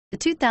The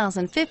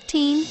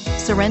 2015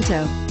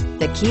 Sorento.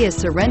 The Kia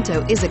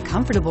Sorento is a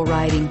comfortable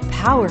riding,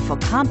 powerful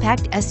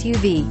compact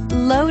SUV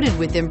loaded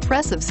with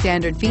impressive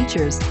standard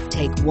features.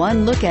 Take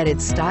one look at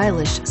its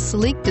stylish,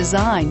 sleek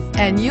design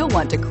and you'll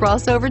want to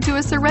cross over to a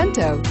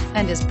Sorento,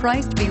 and is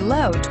priced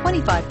below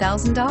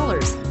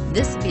 $25,000.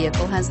 This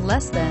vehicle has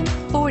less than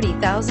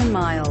 40,000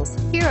 miles.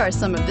 Here are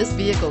some of this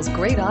vehicle's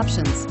great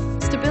options: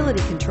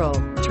 stability control,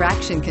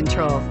 traction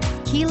control,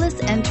 keyless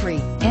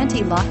entry,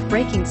 anti-lock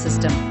braking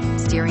system,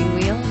 steering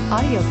wheel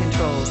audio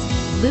controls,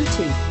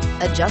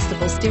 Bluetooth,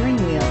 adjustable steering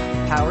wheel,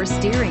 power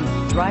steering,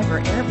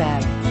 driver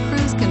airbag,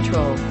 cruise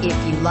control. If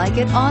you like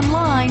it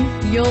online,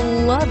 you'll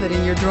love it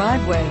in your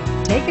driveway.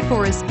 Take it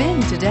for a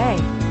spin today.